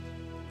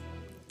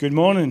Good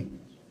morning.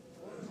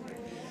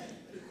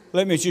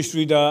 Let me just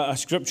read a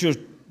scripture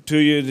to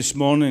you this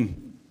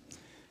morning.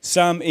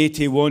 Psalm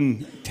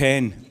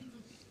 81:10.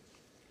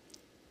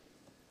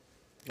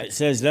 It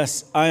says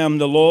this: I am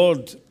the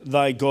Lord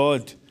thy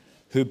God,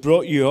 who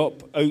brought you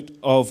up out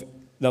of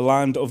the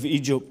land of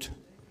Egypt.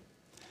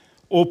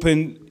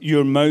 Open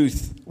your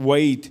mouth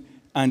wide,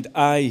 and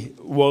I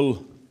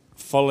will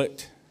fill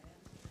it.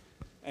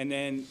 And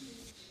then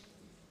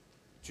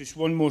just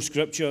one more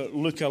scripture,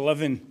 Luke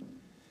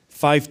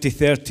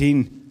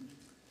 11:5-13.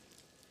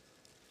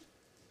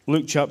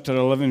 Luke chapter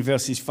 11,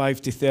 verses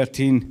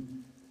 5-13.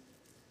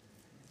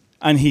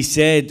 And he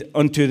said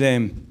unto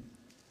them,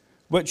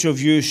 which of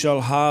you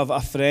shall have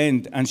a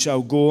friend, and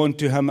shall go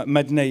unto him at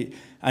midnight,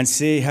 and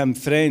say him,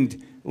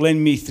 Friend,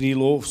 lend me 3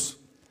 loaves?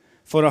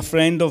 For a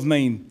friend of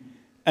mine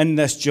in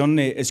this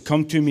journey is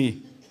come to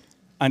me,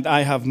 and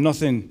I have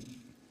nothing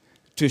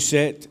to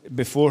set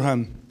before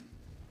him.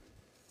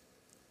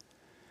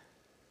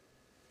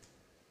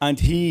 And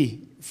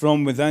he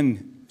from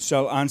within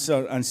shall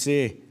answer and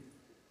say,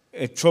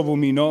 Trouble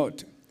me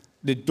not,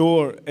 the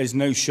door is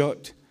now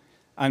shut,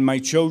 and my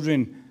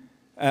children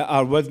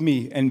are with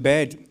me in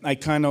bed. I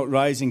cannot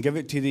rise and give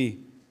it to thee.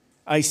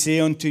 I say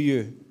unto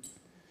you,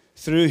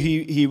 through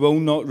he will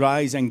not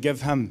rise and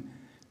give him,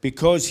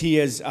 because he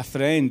is a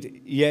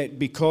friend, yet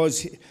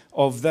because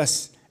of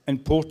this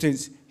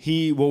importance,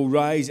 he will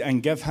rise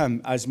and give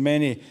him as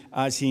many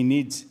as he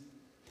needs.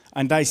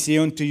 And I say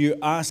unto you,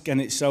 ask, and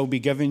it shall be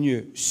given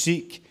you.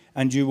 Seek,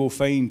 and you will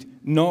find.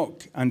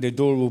 Knock, and the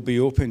door will be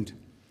opened.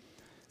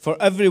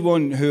 For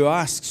everyone who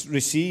asks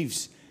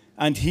receives,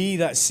 and he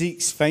that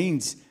seeks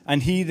finds,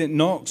 and he that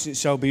knocks it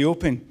shall be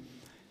open.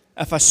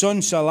 If a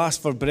son shall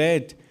ask for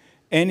bread,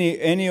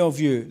 any of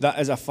you that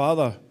is a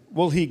father,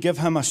 will he give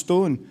him a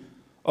stone?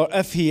 Or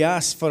if he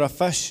asks for a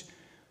fish,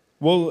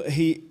 will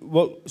he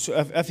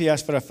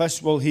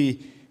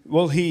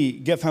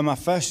give him a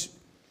fish?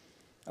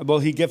 Will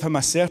he give him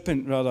a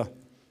serpent, rather?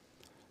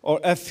 Or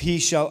if he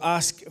shall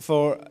ask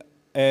for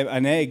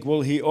an egg,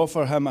 will he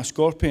offer him a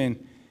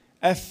scorpion?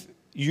 If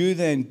you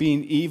then,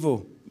 being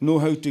evil, know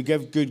how to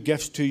give good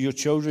gifts to your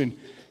children,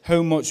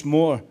 how much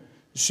more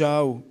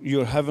shall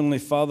your heavenly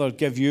Father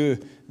give you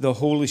the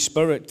Holy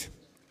Spirit?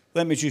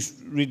 Let me just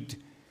read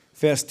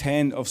verse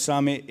 10 of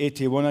Psalm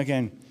 81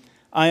 again.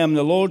 I am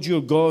the Lord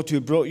your God who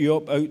brought you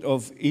up out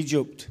of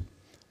Egypt.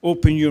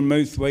 Open your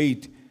mouth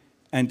wide,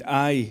 and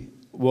I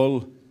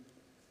will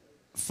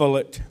fill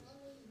it.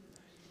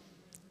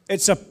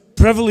 It's a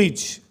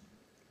privilege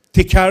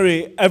to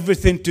carry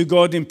everything to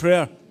God in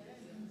prayer.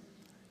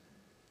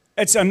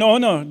 It's an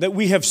honor that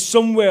we have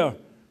somewhere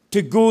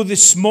to go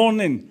this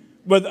morning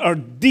with our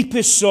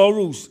deepest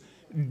sorrows,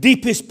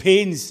 deepest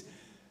pains,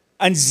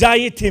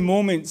 anxiety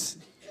moments.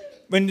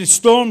 When the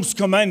storms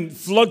come in,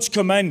 floods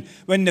come in,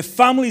 when the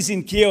family's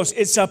in chaos,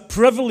 it's a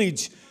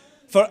privilege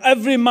for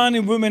every man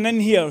and woman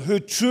in here who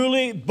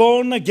truly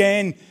born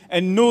again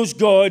and knows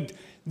God,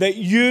 that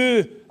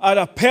you are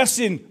a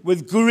person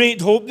with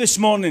great hope this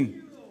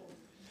morning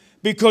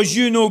because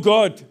you know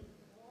God.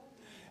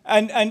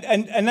 And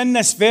in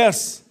this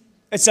verse,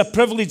 it's a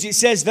privilege. It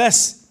says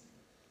this: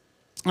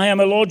 I am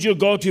the Lord your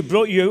God who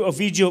brought you out of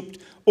Egypt.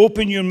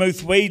 Open your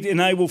mouth wide and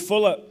I will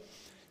fill it.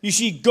 You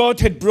see, God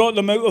had brought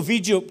them out of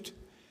Egypt.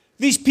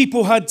 These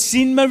people had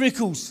seen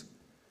miracles.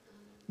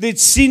 They'd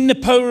seen the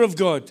power of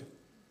God.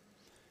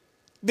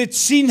 They'd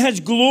seen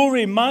his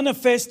glory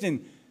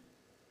manifesting.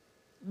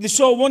 They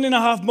saw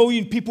 1.5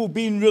 million people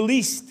being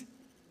released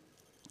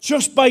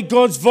just by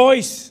God's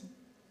voice,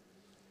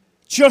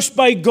 just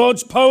by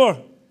God's power.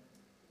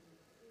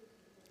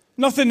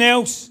 Nothing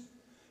else.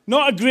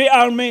 Not a great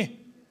army,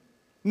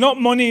 not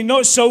money,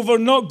 not silver,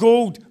 not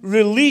gold.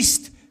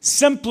 Released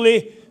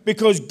simply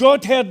because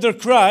God heard their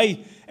cry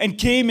and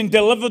came and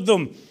delivered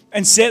them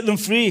and set them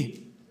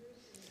free.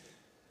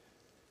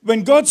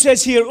 When God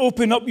says here,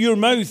 open up your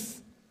mouth,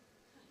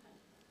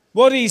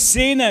 what he's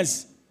saying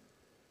is,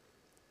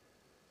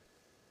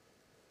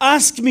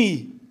 ask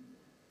me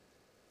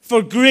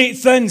for great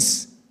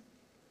things.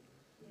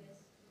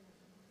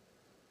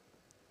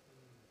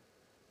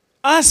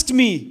 Ask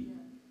me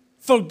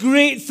for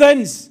great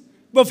things.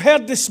 We've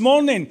heard this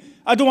morning,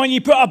 I don't want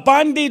you to put a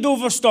Band-Aid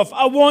over stuff.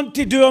 I want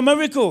to do a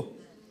miracle.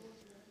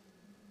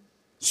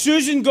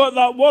 Susan got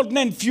that word, and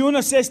then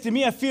Fiona says to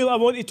me, I feel I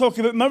want to talk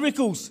about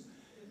miracles.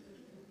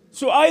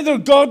 So either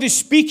God is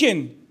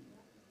speaking,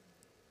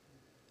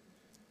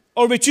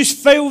 or we just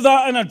file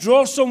that in a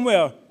drawer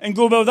somewhere and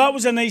go, well, that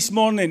was a nice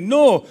morning.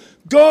 No,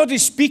 God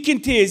is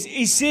speaking to us.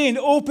 He's saying,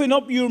 open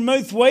up your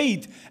mouth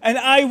wide and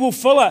I will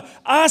fill it.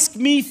 Ask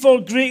me for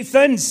great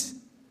things.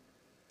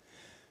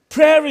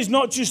 Prayer is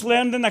not just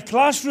learned in a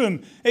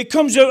classroom. It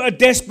comes out of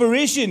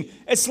desperation.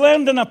 It's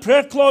learned in a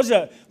prayer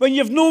closet when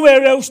you've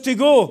nowhere else to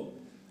go.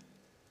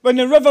 When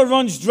the river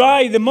runs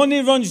dry, the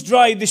money runs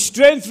dry, the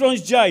strength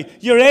runs dry,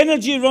 your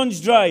energy runs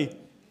dry.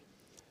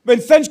 When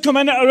things come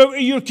in that are out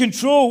of your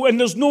control and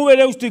there's nowhere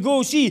else to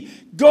go. See,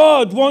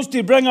 God wants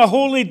to bring a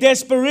holy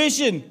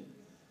desperation.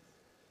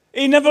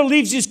 He never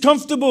leaves us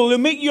comfortable. He'll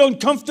make you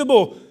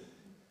uncomfortable.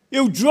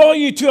 He'll draw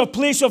you to a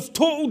place of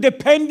total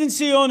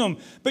dependency on him.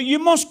 But you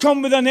must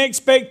come with an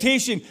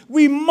expectation.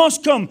 We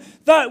must come.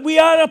 That we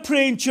are a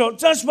praying church.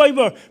 That's why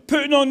we're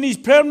putting on these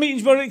prayer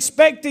meetings. We're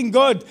expecting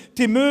God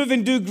to move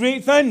and do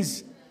great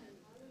things.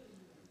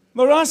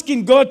 We're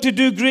asking God to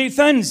do great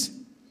things.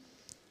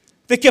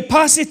 The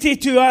capacity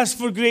to ask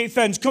for great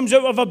things comes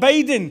out of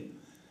abiding.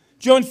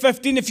 John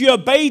 15, if you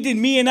abide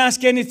in me and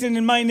ask anything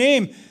in my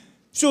name.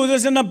 So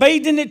there's an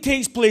abiding that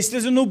takes place.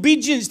 There's an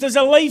obedience. There's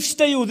a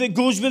lifestyle that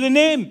goes with the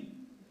name.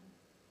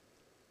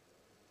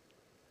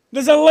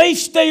 There's a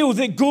lifestyle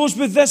that goes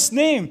with this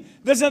name.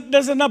 There's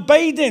an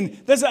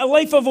abiding. There's a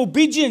life of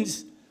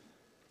obedience.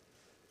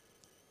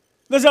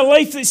 There's a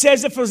life that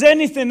says, if there's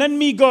anything in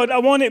me, God, I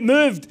want it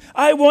moved.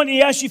 I want to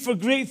ask you for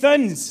great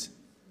things.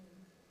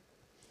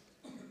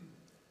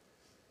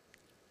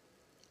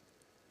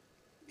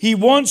 He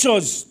wants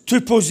us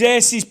to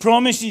possess his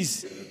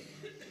promises.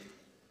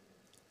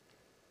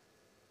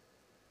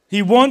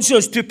 He wants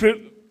us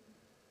to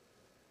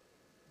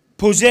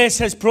possess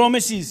his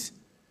promises.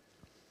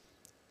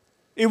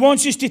 He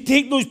wants us to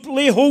take those,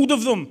 lay hold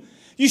of them.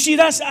 You see,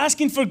 that's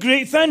asking for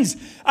great things.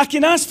 I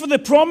can ask for the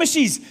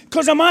promises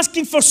because I'm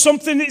asking for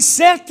something that's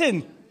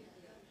certain.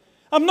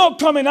 I'm not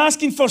coming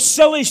asking for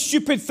silly,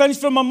 stupid things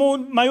from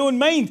my own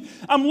mind.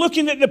 I'm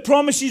looking at the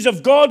promises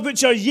of God,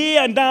 which are yea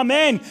and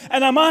amen,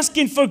 and I'm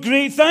asking for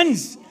great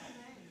things.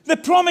 The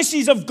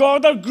promises of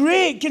God are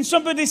great. Can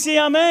somebody say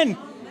amen?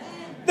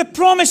 The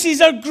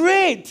promises are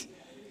great.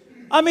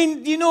 I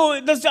mean, you know,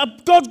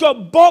 God's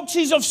got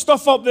boxes of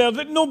stuff up there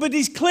that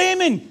nobody's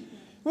claiming.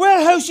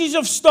 Warehouses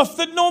of stuff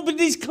that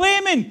nobody's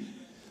claiming.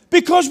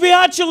 Because we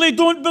actually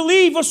don't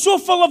believe. We're so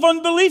full of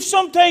unbelief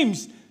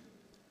sometimes.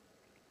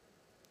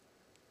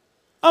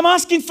 I'm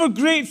asking for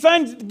great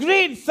things.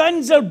 Great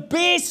things are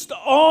based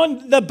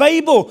on the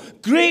Bible.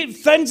 Great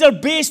things are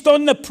based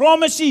on the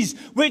promises,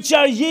 which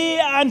are yea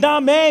and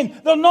amen.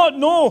 They're not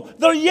no,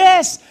 they're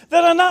yes.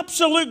 They're an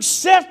absolute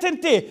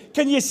certainty.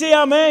 Can you say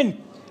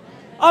amen?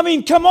 I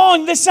mean, come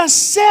on, this is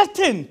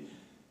certain.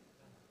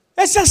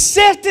 It's a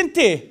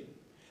certainty.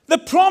 The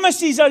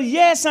promises are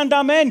yes and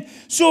amen.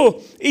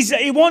 So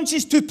he wants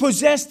us to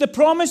possess the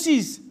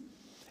promises.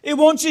 He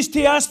wants us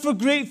to ask for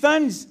great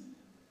things.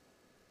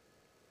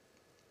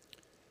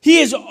 He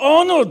is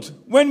honored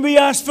when we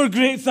ask for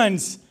great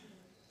things.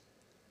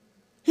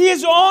 He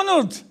is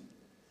honored.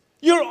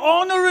 You're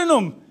honoring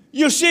him.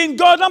 You're saying,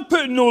 God, I'm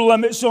putting no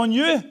limits on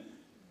you.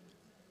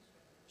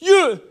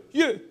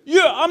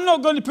 I'm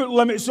not going to put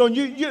limits on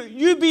you.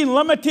 You being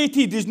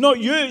limited is not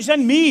you, it's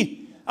in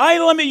me. I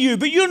limit you,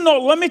 but you're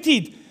not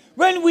limited.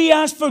 When we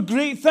ask for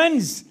great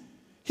things,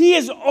 he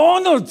is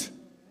honored.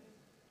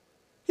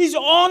 He's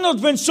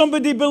honored when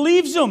somebody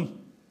believes him.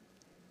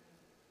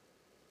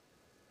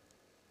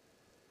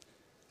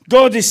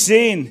 God is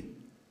saying,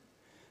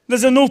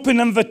 there's an open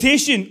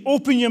invitation.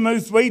 Open your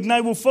mouth wide and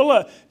I will fill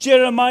it.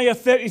 Jeremiah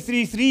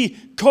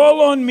 33:3.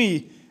 Call on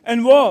me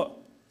and what?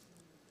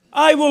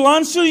 I will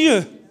answer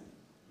you.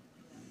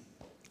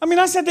 I mean,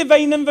 that's a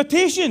divine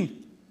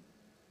invitation.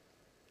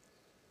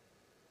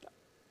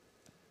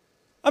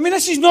 I mean,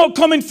 this is not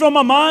coming from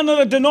a man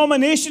or a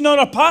denomination or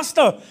a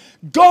pastor.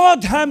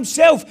 God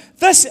himself.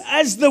 This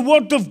is the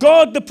word of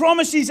God. The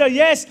promises are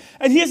yes.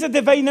 And here's a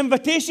divine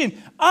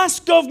invitation.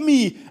 Ask of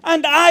me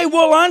and I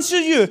will answer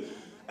you.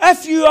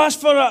 If you ask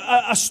for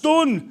a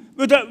stone,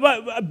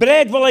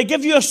 bread, will I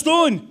give you a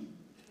stone?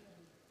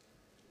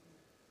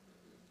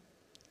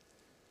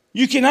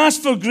 You can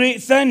ask for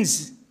great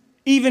things,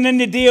 even in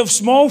the day of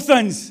small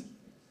things.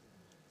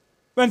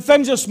 When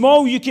things are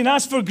small, you can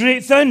ask for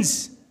great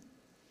things.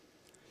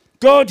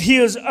 God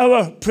hears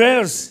our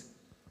prayers.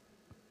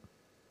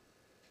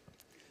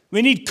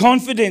 We need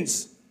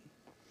confidence.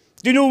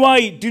 Do you know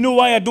why? Do you know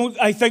why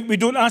I think we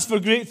don't ask for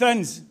great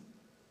things?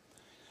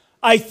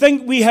 I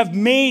think we have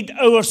made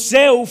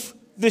ourselves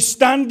the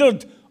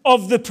standard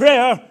of the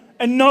prayer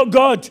and not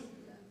God.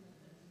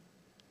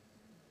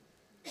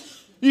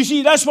 You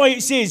see, that's why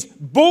it says,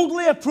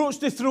 boldly approach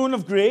the throne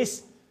of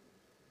grace,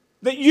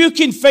 that you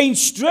can find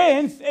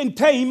strength in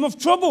time of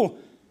trouble.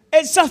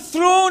 It's a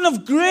throne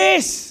of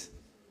grace,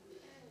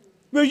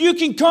 where you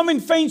can come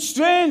and find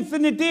strength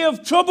in the day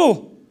of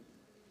trouble.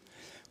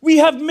 We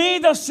have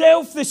made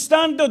ourselves the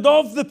standard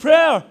of the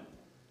prayer.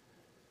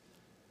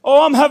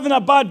 Oh, I'm having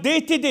a bad day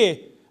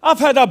today. I've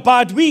had a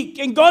bad week.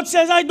 And God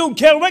says, I don't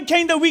care what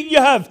kind of week you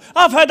have.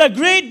 I've had a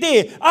great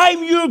day.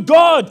 I'm your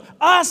God.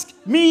 Ask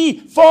me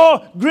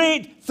for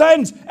great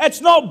things.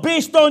 It's not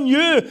based on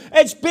you.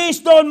 It's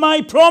based on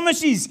my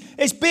promises.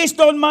 It's based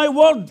on my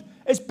word.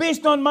 It's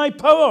based on my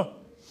power.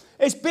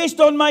 It's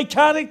based on my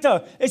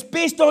character. It's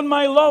based on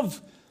my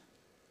love.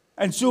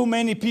 And so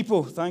many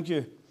people, thank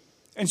you.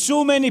 And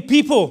so many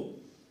people,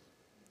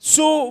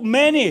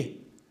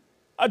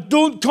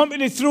 don't come to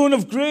the throne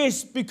of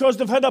grace because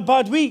they've had a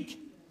bad week.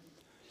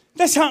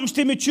 This happens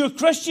to mature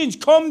Christians.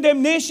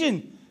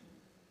 Condemnation.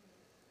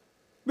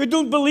 We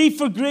don't believe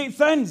for great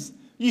things.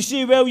 You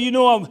say, well, you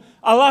know,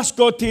 I'll ask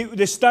God to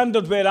the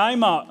standard where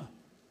I'm at.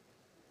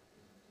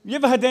 You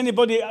ever had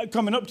anybody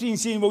coming up to you and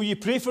saying, well, you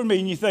pray for me?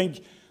 And you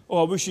think,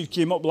 Oh, I wish you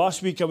came up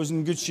last week. I was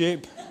in good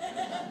shape.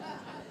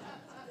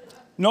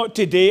 Not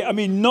today. I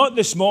mean, not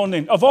this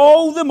morning. Of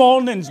all the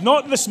mornings,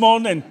 not this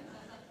morning.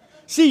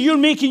 See, you're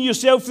making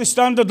yourself the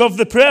standard of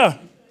the prayer.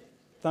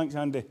 Thanks,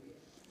 Andy.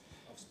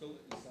 I've spilled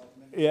it myself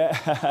now.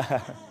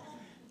 Yeah.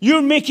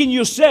 You're making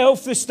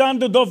yourself the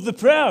standard of the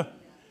prayer.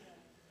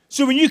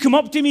 So when you come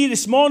up to me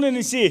this morning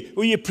and say,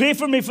 will you pray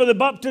for me for the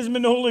baptism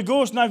in the Holy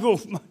Ghost? And I go,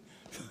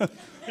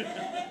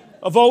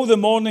 of all the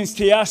mornings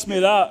to ask me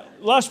that.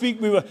 Last week,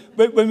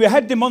 when we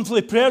had the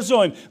monthly prayers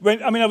on,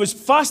 I was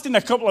fasting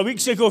a couple of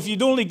weeks ago. If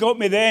you'd only got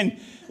me then,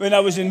 when I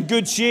was in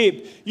good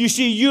shape. You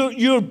see,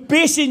 you're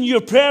basing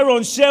your prayer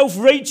on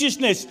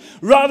self-righteousness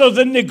rather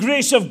than the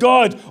grace of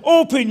God.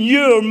 Open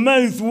your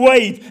mouth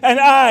wide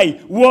and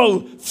I will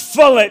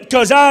fill it,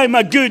 because I'm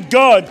a good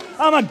God.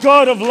 I'm a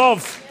God of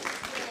love.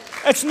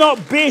 It's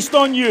not based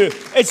on you.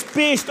 It's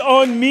based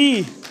on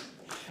me.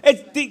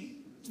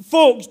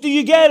 Folks, do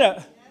you get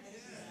it?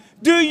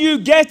 Do you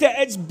get it?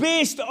 It's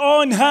based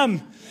on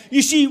him.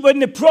 You see, when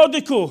the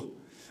prodigal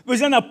was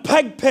in a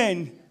pig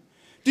pen,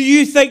 do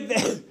you think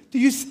that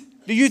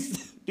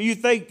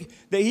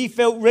he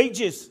felt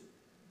righteous?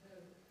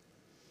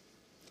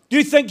 Do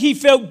you think he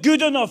felt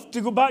good enough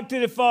to go back to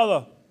the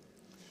Father?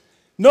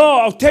 No,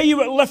 I'll tell you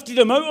what lifted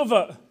him out of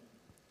it.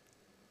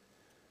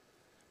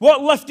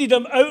 What lifted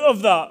him out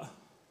of that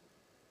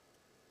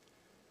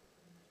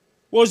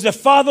was the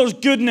Father's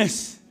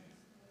goodness.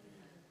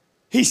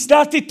 He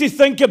started to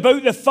think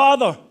about the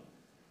Father.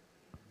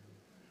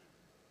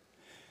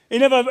 He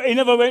never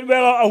went,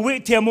 well, I'll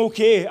wait till I'm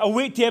okay. I'll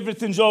wait till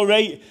everything's all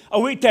right.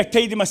 I'll wait till I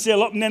tidy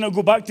myself up and then I'll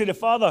go back to the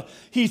Father.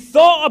 He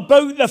thought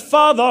about the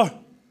Father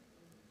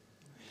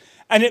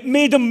and it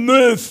made him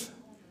move.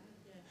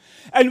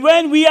 And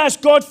when we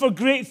ask God for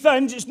great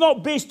things, it's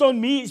not based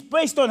on me, it's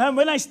based on him.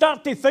 When I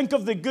start to think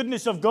of the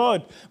goodness of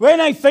God,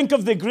 when I think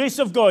of the grace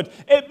of God,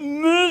 it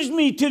moves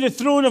me to the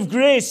throne of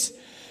grace.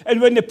 And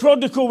when the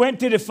prodigal went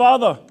to the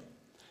Father,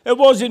 it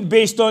wasn't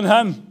based on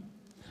him.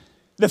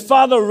 The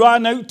Father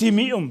ran out to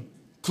meet him,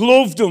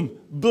 clothed him,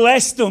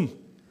 blessed him.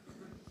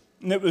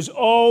 And it was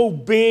all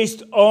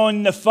based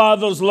on the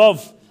Father's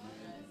love.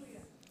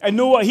 And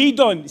know what he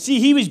done? See,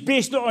 he was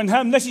based on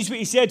him. This is what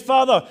he said,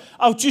 Father,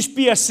 I'll just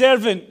be a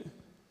servant.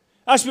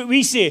 That's what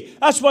we say.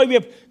 That's why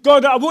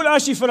God, I won't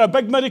ask you for a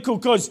big miracle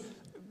because,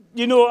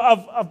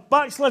 I've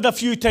backslid a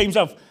few times.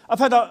 I've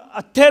had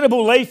a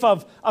terrible life.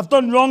 I've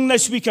done wrong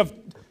this week.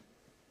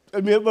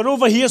 We're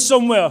over here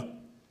somewhere.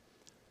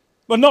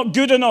 We're not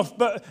good enough.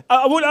 But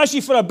I won't ask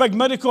you for a big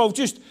miracle. I'll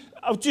just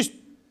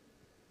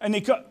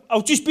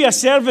be a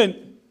servant.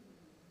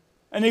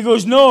 And he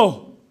goes,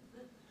 no.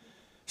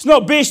 It's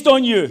not based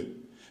on you.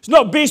 It's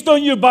not based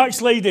on your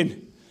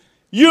backsliding.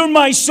 You're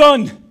my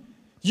son.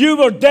 You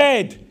were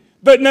dead,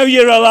 but now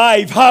you're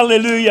alive.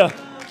 Hallelujah.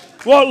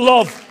 What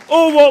love.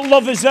 Oh, what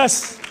love is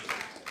this?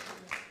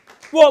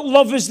 What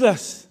love is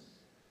this?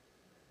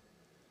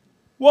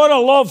 What a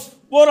love.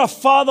 What a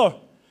Father.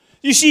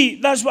 You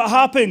see, that's what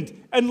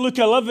happened in Luke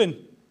 11.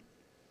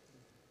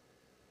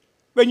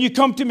 When you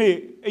come to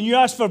me and you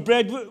ask for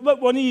bread,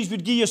 what one of these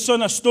would give your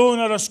son, a stone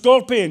or a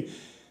scorpion?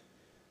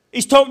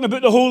 He's talking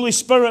about the Holy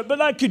Spirit, but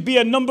that could be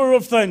a number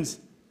of things.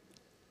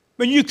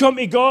 When you come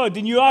to God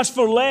and you ask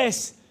for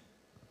less,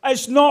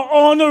 it's not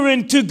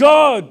honoring to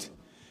God.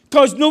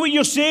 Because know what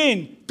you're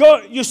saying?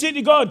 God, you're saying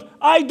to God,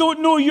 I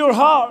don't know your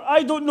heart.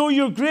 I don't know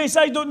your grace.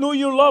 I don't know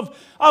your love.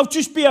 I'll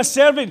just be a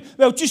servant.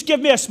 Well, just give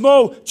me a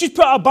just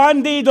put a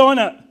Band-Aid on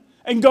it.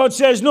 And God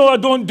says, no, I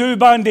don't do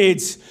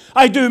Band-Aids.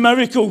 I do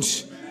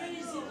miracles.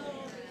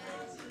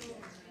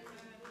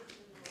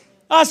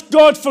 Ask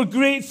God for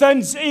great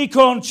things,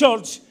 Acorn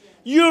Church.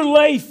 Your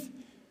life,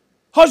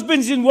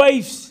 husbands and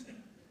wives,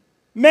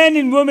 men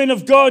and women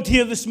of God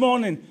here this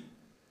morning.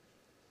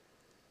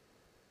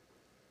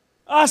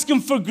 Ask him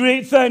for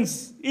great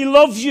things. He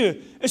loves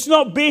you. It's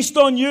not based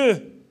on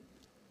you.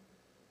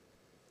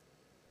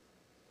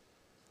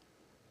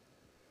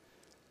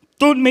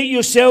 Don't make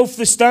yourself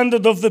the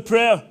standard of the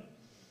prayer.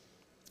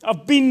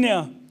 I've been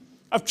there.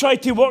 I've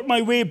tried to work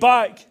my way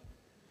back.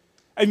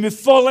 And we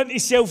fall into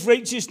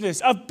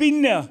self-righteousness. I've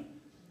been there.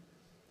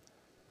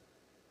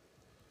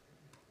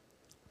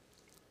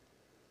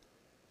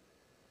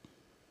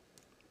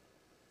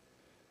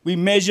 We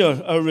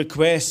measure our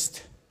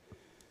request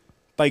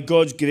by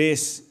God's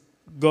grace,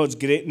 God's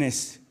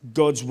greatness,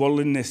 God's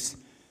willingness.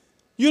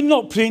 You're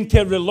not praying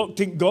to a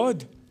reluctant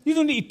God. You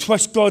don't need to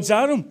twist God's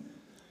arm.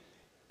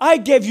 I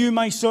give you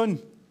my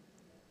son.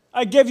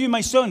 I give you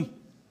my son.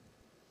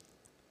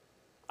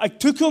 I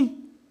took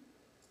him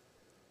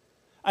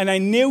and I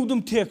nailed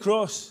him to a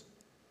cross.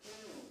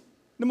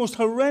 The most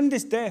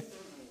horrendous death.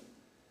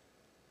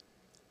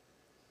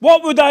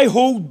 What would I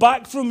hold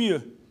back from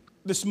you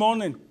this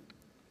morning?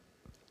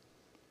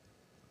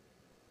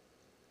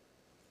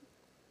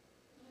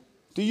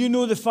 Do you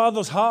know the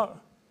Father's heart?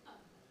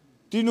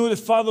 Do you know the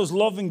Father's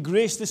love and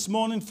grace this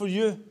morning for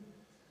you?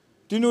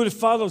 Do you know the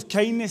Father's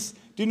kindness?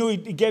 Do you know He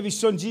gave His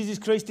Son Jesus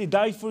Christ to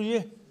die for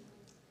you?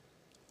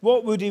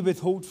 What would He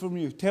withhold from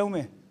you? Tell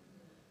me.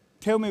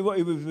 Tell me what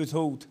He would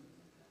withhold.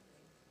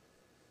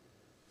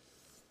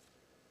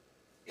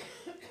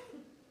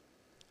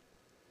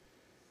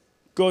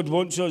 God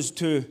wants us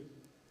to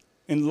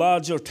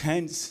enlarge our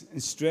tents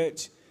and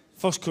stretch.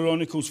 1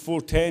 Chronicles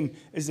 4:10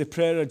 is the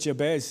prayer of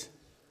Jabez.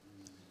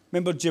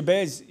 Remember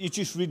Jabez, you're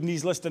just reading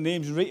these list of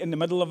names, right in the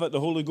middle of it, the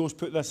Holy Ghost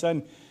put this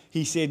in.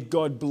 He said,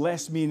 God,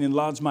 bless me and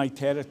enlarge my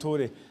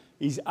territory.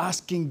 He's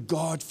asking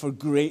God for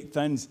great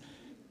things.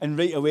 And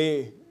right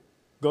away,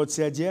 God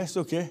said, yes,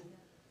 okay.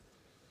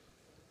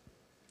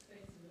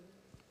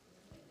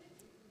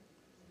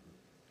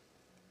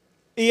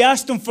 He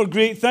asked him for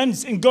great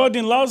things, and God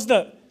enlarged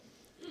it.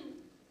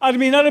 I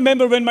mean, I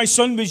remember when my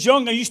son was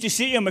young, I used to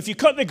say to him, if you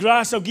cut the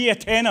grass, I'll give you a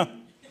tenner.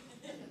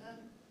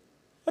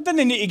 I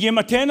didn't need to give him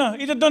a tenner.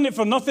 He'd have done it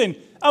for nothing.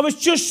 I was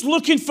just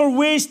looking for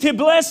ways to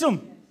bless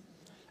him.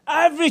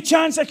 Every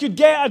chance I could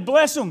get, I'd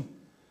bless him.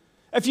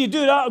 If you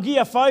do that, I'll give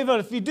you a fiver.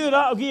 If you do that,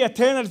 I'll give you a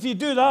tenner. If you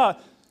do that.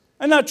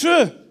 Isn't that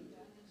true?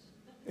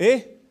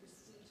 Eh?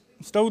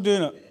 I'm still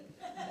doing it.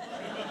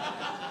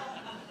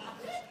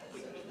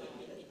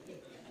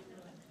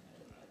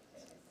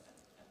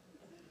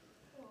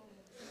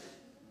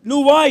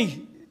 Know why?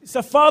 It's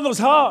a father's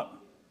heart.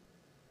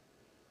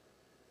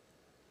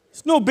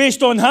 It's not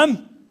based on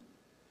him.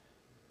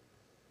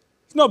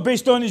 It's not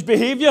based on his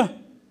behavior.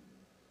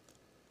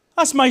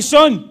 That's my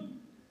son.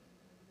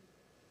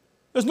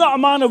 There's not a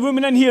man or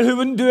woman in here who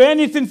wouldn't do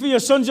anything for your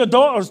sons or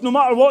daughters, no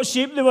matter what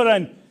shape they were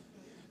in,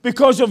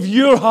 because of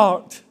your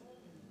heart.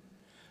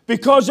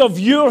 Because of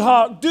your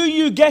heart. Do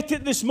you get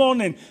it this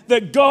morning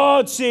that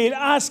God's saying,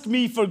 ask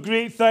me for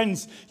great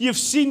things? You've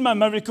seen my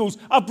miracles.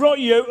 I brought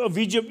you out of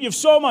Egypt. You've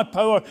saw my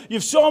power.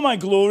 You've saw my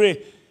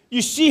glory.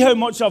 You see how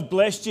much I've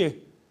blessed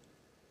you.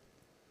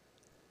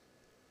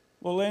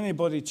 Will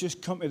anybody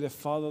just come to the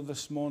Father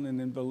this morning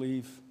and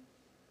believe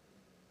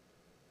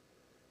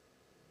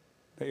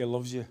that He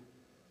loves you?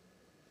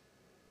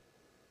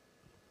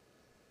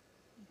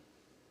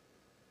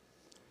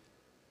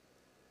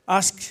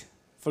 Ask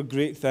for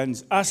great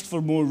things. Ask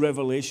for more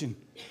revelation.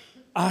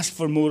 Ask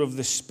for more of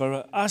the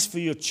Spirit. Ask for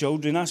your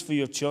children. Ask for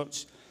your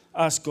church.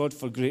 Ask God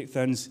for great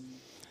things.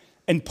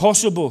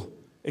 Impossible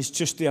is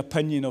just the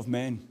opinion of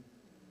men.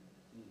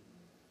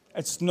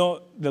 It's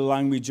not the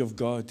language of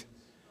God.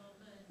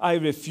 I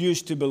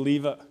refuse to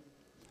believe it.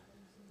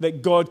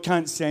 That God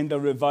can't send a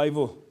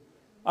revival.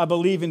 I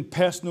believe in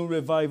personal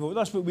revival.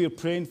 That's what we're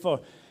praying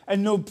for.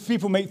 And no,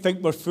 people might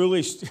think we're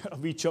foolish. A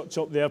wee church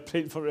up there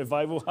praying for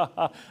revival.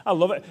 I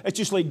love it. It's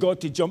just like God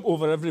to jump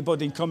over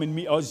everybody and come and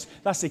meet us.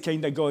 That's the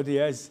kind of God He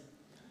is.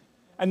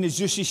 In the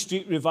Zushi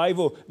Street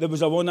revival, there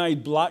was a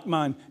one-eyed black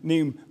man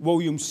named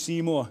William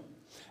Seymour.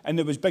 And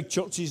there was big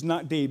churches in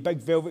that day, big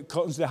velvet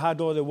curtains, they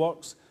had all the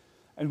works.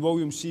 And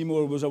William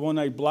Seymour was a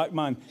one-eyed black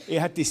man. He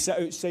had to sit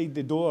outside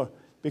the door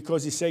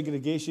because of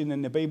segregation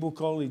in the Bible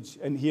college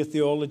and hear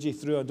theology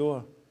through a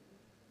door.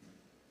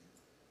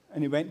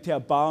 And he went to a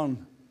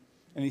barn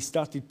and he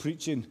started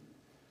preaching,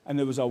 and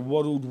there was a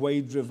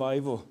worldwide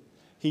revival.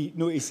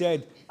 He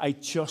said, I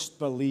just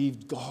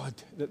believed God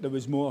that there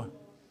was more.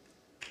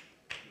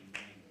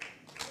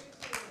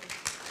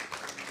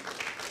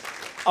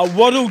 A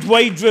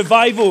worldwide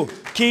revival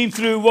came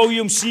through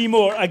William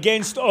Seymour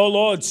against all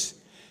odds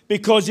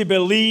because he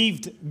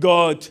believed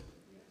God.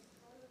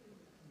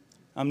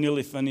 I'm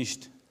nearly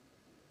finished.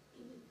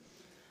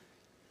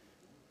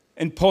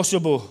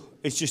 Impossible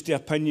is just the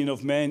opinion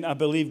of men. I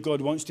believe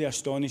God wants to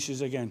astonish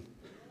us again.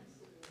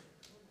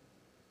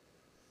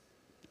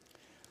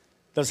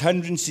 There's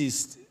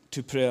hindrances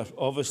to prayer,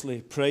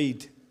 obviously.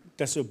 Pride,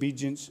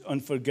 disobedience,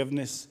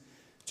 unforgiveness,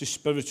 just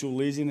spiritual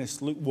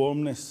laziness,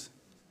 lukewarmness.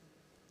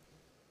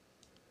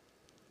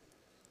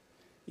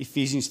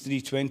 Ephesians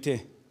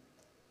 3:20,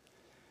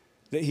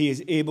 that He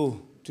is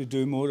able to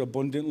do more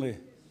abundantly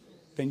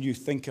than you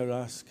think or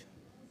ask.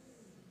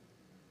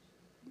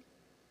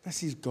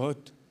 This is God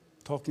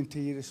talking to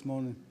you this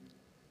morning.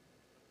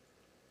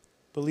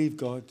 Believe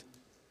God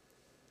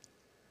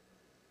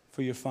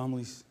for your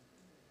families.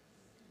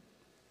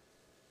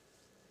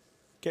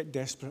 Get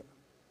desperate.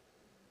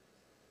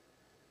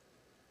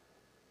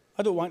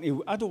 I don't want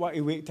to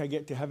wait till I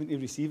get to heaven to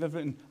receive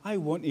everything. I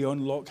want to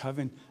unlock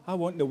heaven. I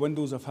want the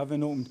windows of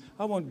heaven opened.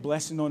 I want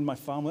blessing on my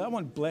family. I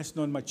want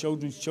blessing on my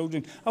children's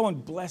children. I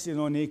want blessing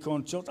on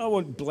Acorn Church. I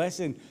want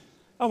blessing.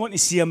 I want to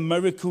see a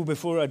miracle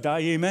before I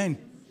die. Amen.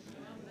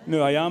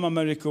 No, I am a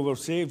miracle. We're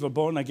saved. We're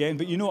born again.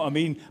 But you know what I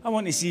mean? I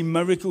want to see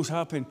miracles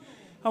happen.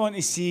 I want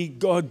to see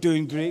God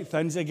doing great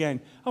things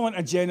again. I want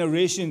a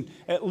generation,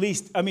 at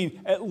least let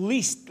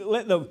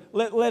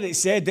it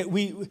said that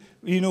we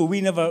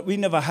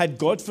never had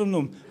God from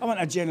them. I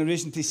want a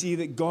generation to see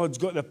that God's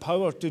got the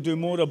power to do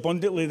more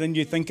abundantly than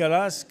you think or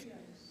ask.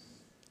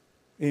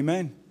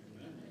 Amen.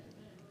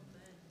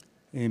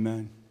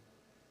 Amen.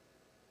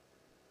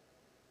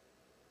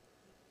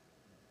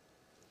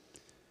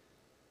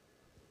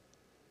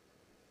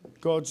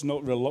 God's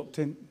not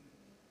reluctant.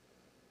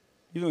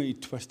 You don't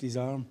need to twist His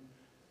arm.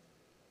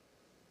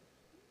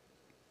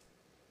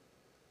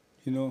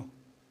 You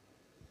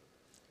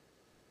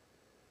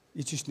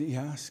just need to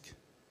ask.